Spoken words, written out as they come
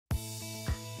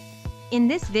In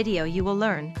this video you will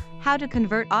learn how to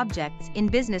convert objects in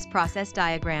business process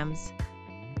diagrams.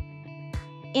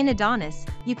 In ADONIS,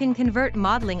 you can convert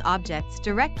modeling objects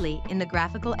directly in the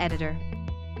graphical editor.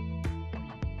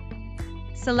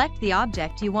 Select the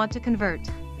object you want to convert.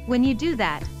 When you do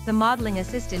that, the modeling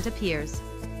assistant appears.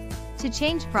 To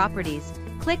change properties,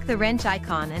 click the wrench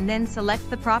icon and then select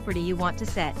the property you want to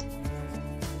set.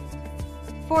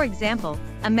 For example,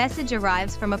 a message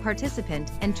arrives from a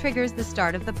participant and triggers the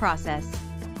start of the process.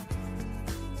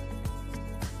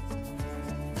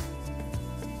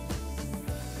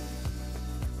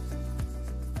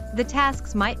 The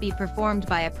tasks might be performed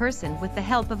by a person with the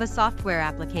help of a software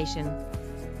application.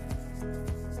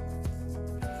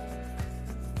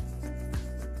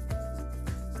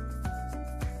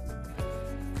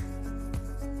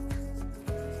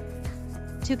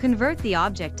 To convert the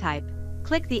object type,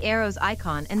 click the arrows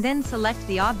icon and then select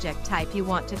the object type you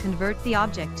want to convert the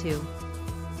object to.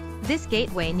 This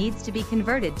gateway needs to be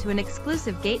converted to an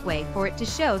exclusive gateway for it to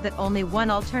show that only one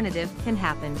alternative can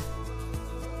happen.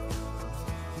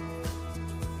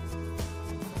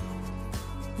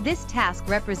 This task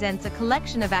represents a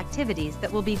collection of activities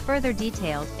that will be further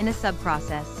detailed in a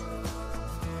sub-process.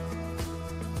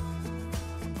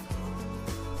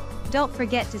 Don't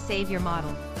forget to save your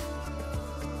model.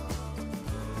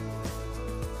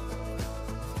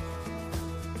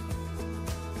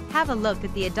 Have a look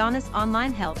at the ADONIS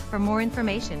online help for more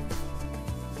information.